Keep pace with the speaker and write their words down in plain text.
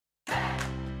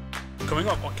Coming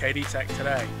up on KD Tech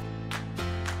today,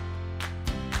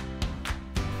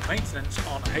 maintenance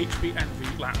on HP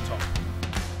Envy laptop.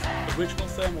 Original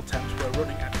thermal temps were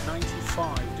running at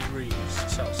 95 degrees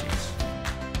Celsius.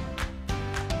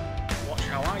 Watch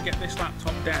how I get this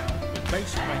laptop down with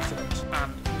basic maintenance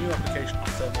and new application of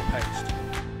thermal paste.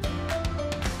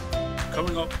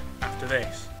 Coming up after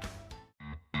this.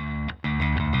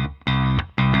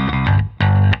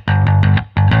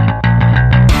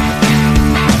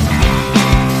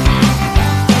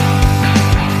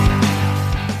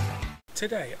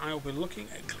 Today I will be looking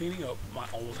at cleaning up my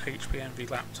old HP Envy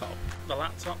laptop. The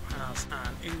laptop has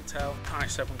an Intel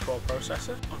i7 core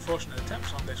processor. Unfortunately, the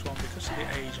temps on this one, because of the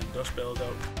age and dust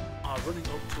buildup, are running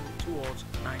up towards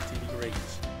 90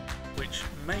 degrees, which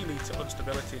may lead to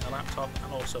instability in the laptop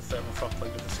and also thermal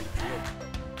throttling of the CPU,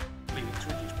 leading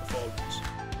to reduced performance.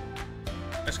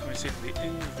 As can be seen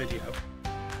in the video,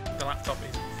 the laptop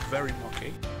is very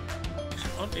mucky.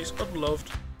 It's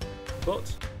unloved,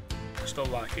 but I still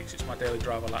like it. It's my daily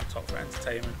driver laptop for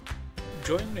entertainment.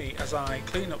 Join me as I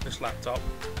clean up this laptop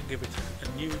and give it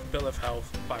a new bill of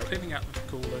health by cleaning out the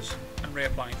coolers and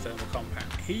reapplying thermal compound.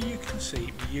 Here you can see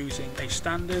me using a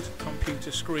standard computer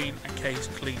screen and case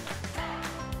cleaner,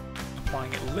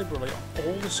 applying it liberally on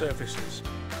all the surfaces.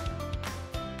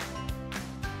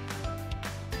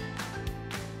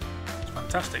 It's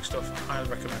fantastic stuff, I highly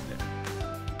recommend it.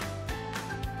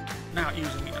 Now,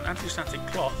 using an anti-static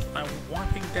cloth, I'm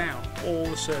wiping down all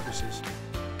the surfaces,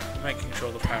 making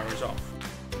sure the power is off.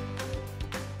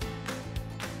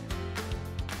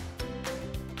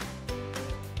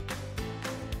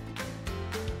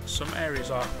 Some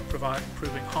areas are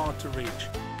proving hard to reach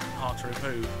and hard to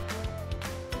remove,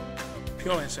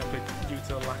 purely and simply due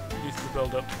to the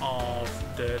build-up of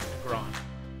dirt and grime.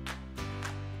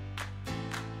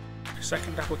 A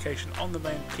second application on the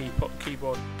main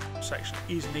keyboard section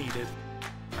is needed,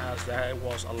 as there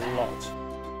was a lot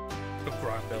of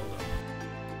grime build-up.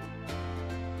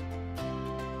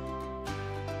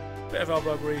 Bit of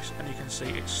elbow grease and you can see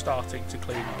it's starting to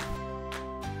clean up.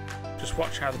 Just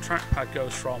watch how the trackpad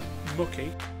goes from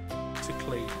mucky to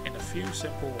clean in a few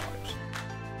simple wipes.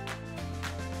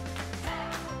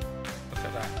 Look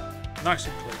at that, nice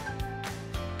and clean.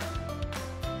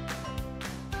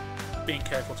 Being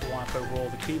careful to wipe over all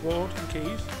the keyboard and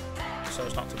keys so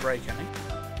as not to break any.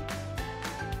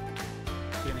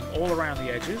 Cleaning all around the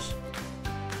edges,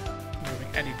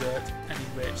 removing any dirt, any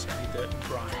bits, any dirt and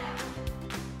grime.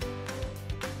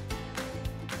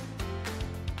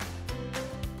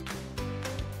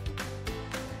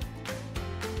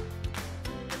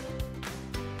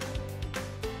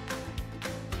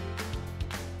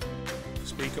 The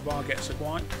speaker bar gets a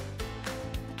wipe.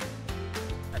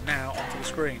 And now onto the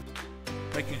screen.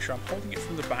 Making sure I'm holding it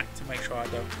from the back to make sure I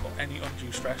don't put any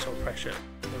undue stress or pressure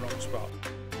in the wrong spot.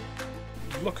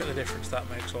 Look at the difference that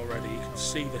makes already. You can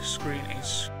see the screen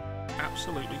is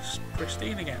absolutely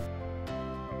pristine again.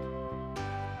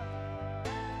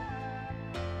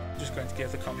 Just going to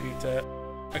give the computer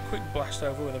a quick blast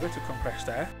over with a bit of compressed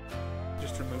air,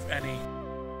 just to remove any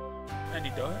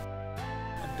dirt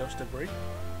and dust debris.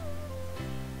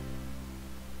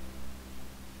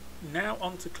 Now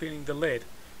on to cleaning the lid.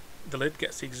 The lid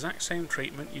gets the exact same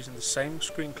treatment using the same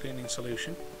screen cleaning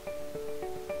solution.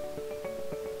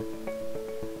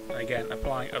 And again,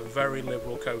 applying a very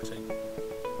liberal coating.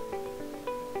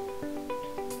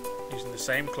 Using the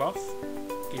same cloth,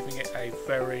 giving it a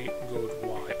very good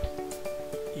wipe.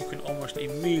 You can almost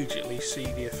immediately see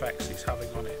the effects it's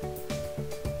having on it.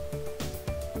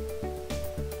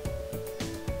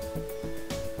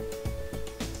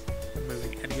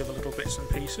 Removing any other little bits and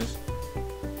pieces.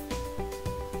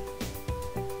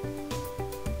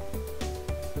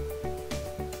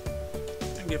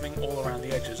 Giving all around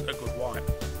the edges a good wipe.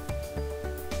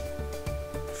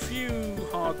 A few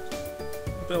hard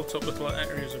built up little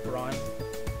areas of grime,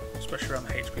 especially around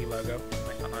the HP logo,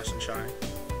 make that nice and shiny.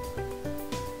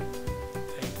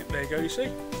 There you go, you see.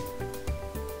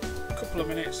 A couple of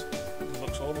minutes, it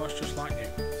looks almost just like new.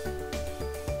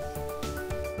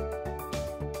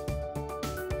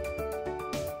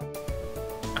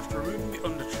 After removing the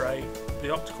under tray,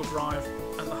 the optical drive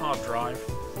and the hard drive,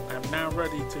 I am now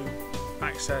ready to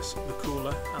access the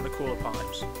cooler and the cooler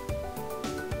pipes.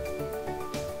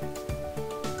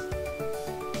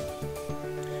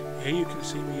 Here you can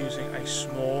see me using a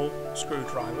small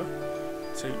screwdriver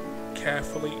to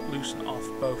carefully loosen off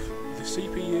both the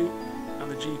CPU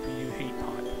and the GPU heat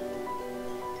pipe.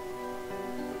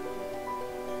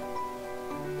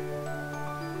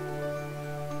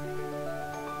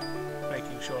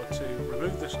 Making sure to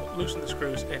loosen the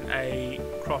screws in a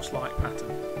cross-like pattern.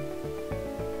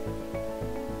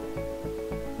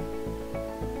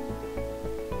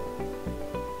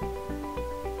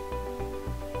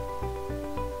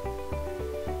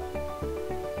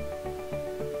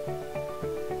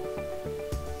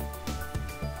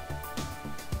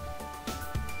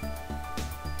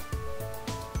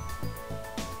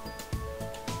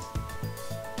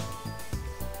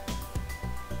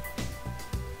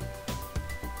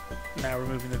 Now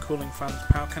removing the cooling fan's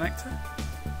power connector,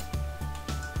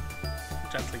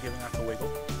 gently giving that a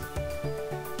wiggle.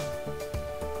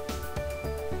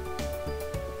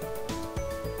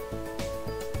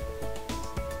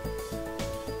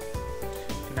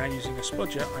 Now using a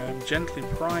spudger, I am gently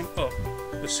prying up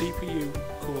the CPU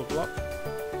cool block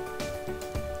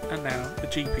and now the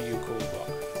GPU cool block.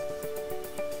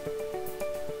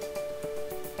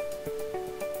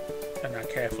 And now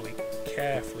carefully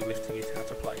lifting it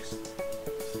out of place.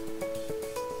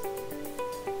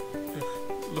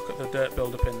 Look at the dirt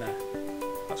build up in there.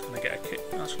 That's going to get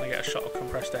a shot of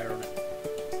compressed air on it.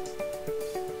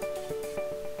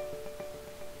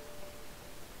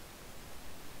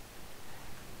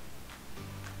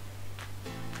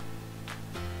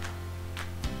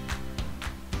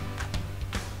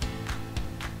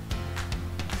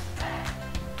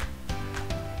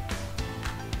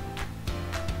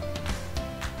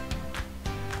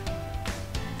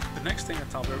 The next thing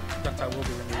that I will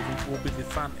be removing will be the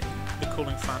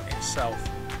cooling fan itself.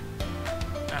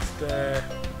 After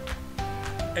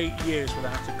 8 years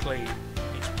without a clean,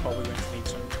 it's probably going to need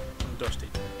some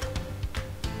dusting.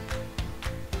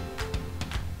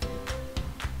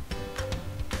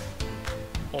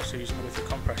 Also using it with the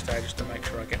compressed air just to make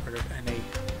sure I get rid of any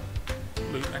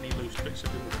loose bits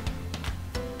of the wood.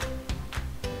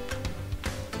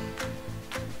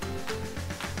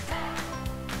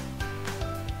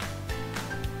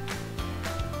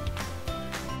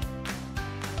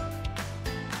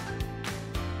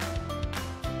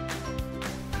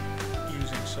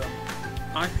 Some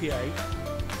IPA,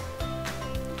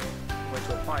 I'm going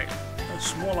to apply a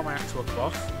small amount to a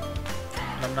cloth,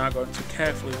 and I'm now going to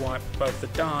carefully wipe both the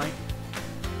die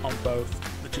on both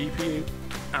the GPU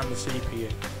and the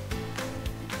CPU,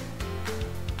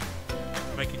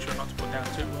 making sure not to put down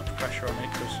too much pressure on it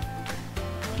because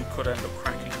you could end up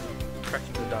cracking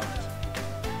the dies.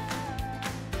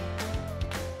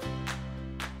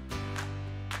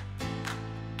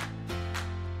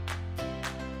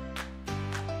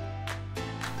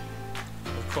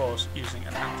 Of course, using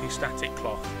an anti-static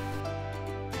cloth.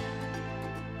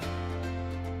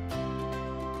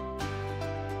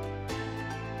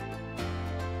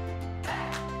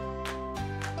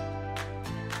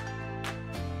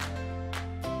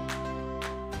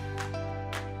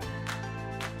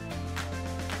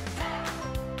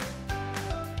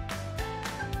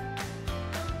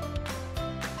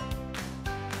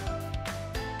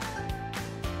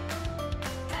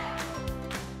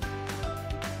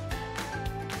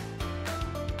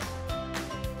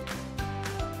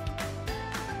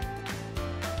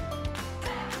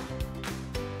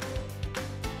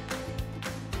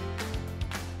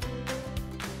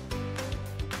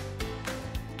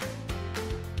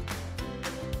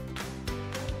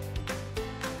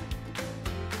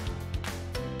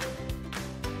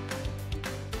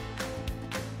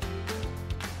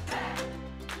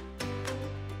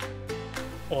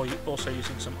 Or also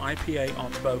using some IPA on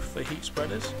both the heat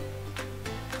spreaders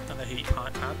and the heat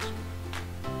pipe pads,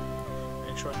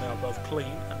 ensuring they are both clean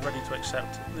and ready to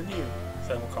accept the new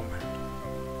thermal compound.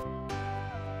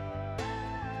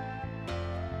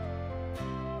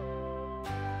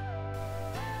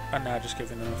 And now just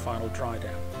giving them a final dry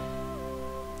down,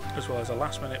 as well as a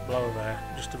last minute blow of air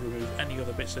just to remove any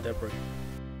other bits of debris.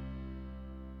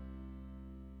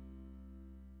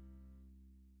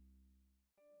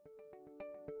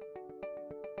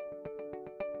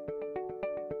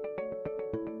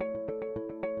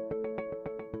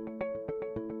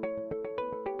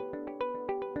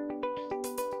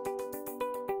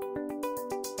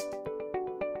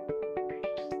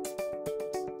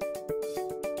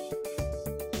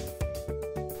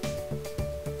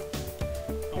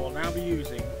 I will now be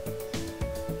using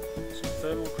some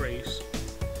thermal grease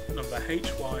number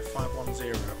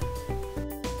HY510.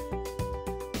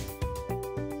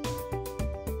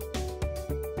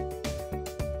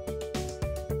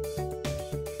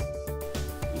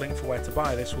 Link for where to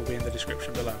buy this will be in the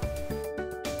description below.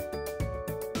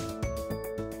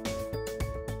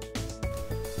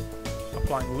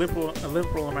 Applying a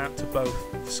liberal amount to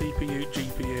both the CPU,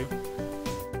 GPU,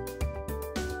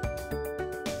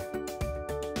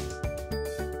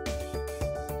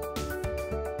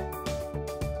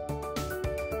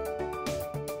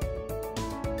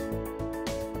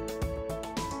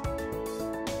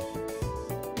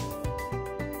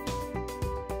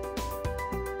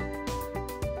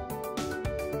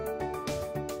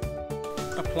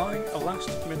 applying a last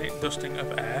minute dusting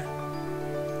of air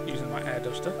using my air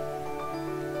duster.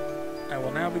 I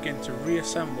will now begin to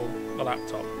reassemble the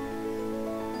laptop,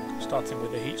 starting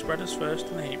with the heat spreaders first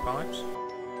and the heat pipes.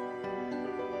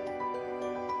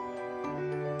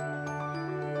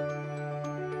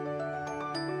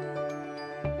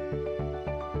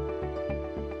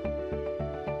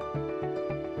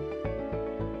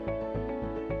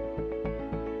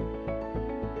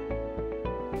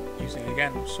 using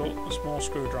again a small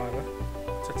screwdriver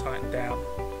to tighten down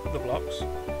the blocks,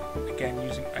 again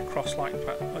using a cross-like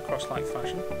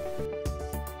fashion.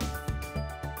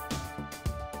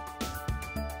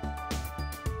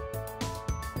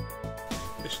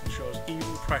 This ensures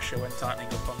even pressure when tightening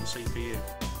up on the CPU,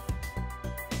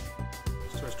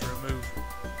 so as to remove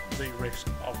the risk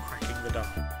of cracking the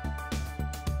die.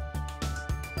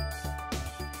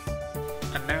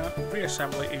 And now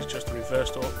reassembly is just a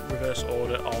reverse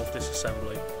order of this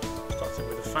assembly, starting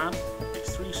with the fan,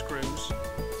 its 3 screws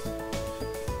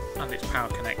and its power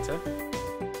connector.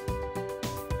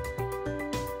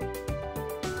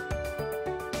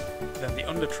 Then the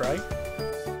under tray,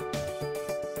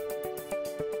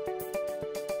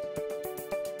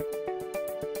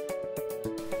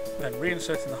 then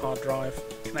reinserting the hard drive,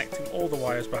 connecting all the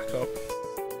wires back up,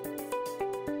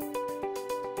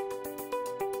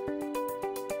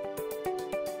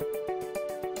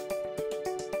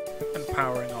 and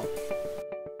powering on.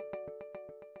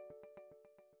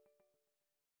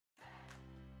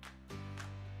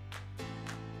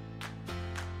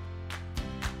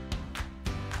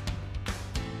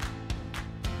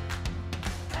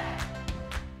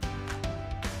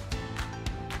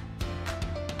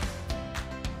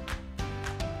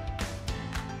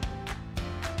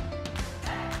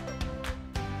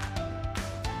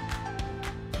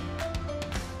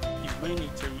 You may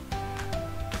need to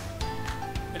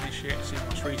initiate a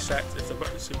CMOS reset if the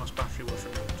CMOS battery was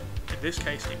removed. In this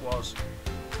case it was,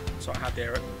 so I had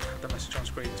the message on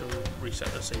screen to reset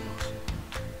the CMOS.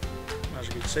 And as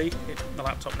you can see, the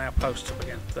laptop now posts up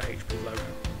against the HP logo.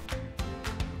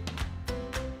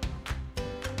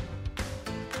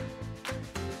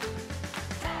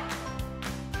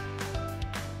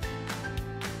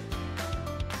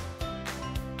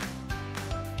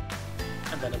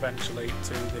 And then eventually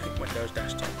to the Windows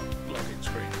desktop login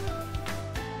screen.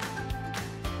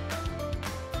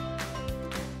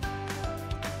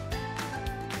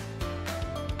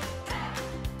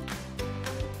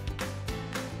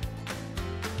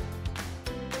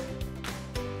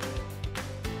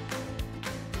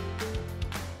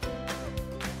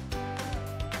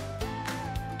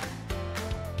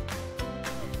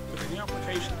 With the new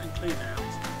application and clean out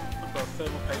of both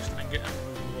thermal paste and getting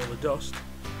removal of all the dust,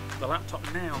 the laptop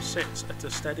now sits at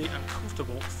a steady and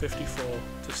comfortable 54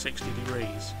 to 60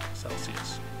 degrees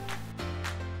Celsius.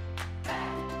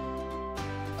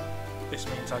 This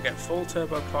means I get full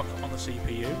turbo clock on the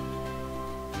CPU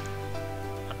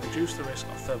and reduce the risk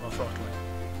of thermal throttling.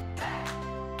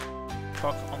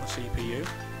 Clock on the CPU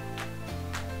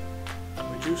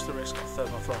and reduce the risk of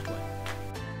thermal throttling.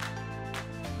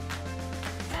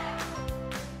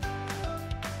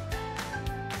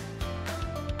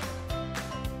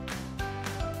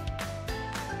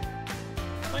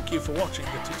 Thank you for watching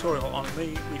the tutorial on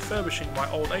me refurbishing my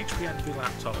old HP Envy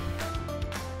laptop.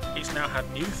 It's now had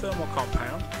new thermal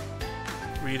compound,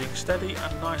 reading steady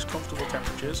and nice comfortable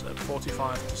temperatures at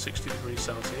 45 to 60 degrees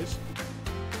Celsius.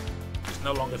 It's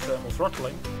no longer thermal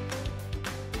throttling.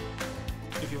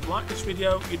 If you've liked this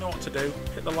video, you know what to do,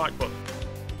 hit the like button.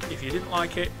 If you didn't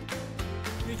like it,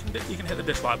 you can hit the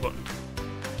dislike button.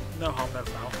 No harm, no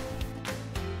foul.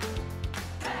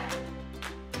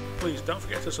 Please don't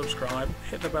forget to subscribe,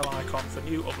 hit the bell icon for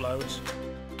new uploads,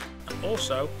 and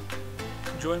also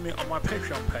join me on my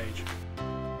Patreon page.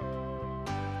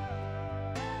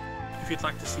 If you'd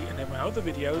like to see any of my other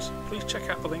videos, please check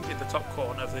out the link in the top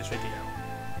corner of this video.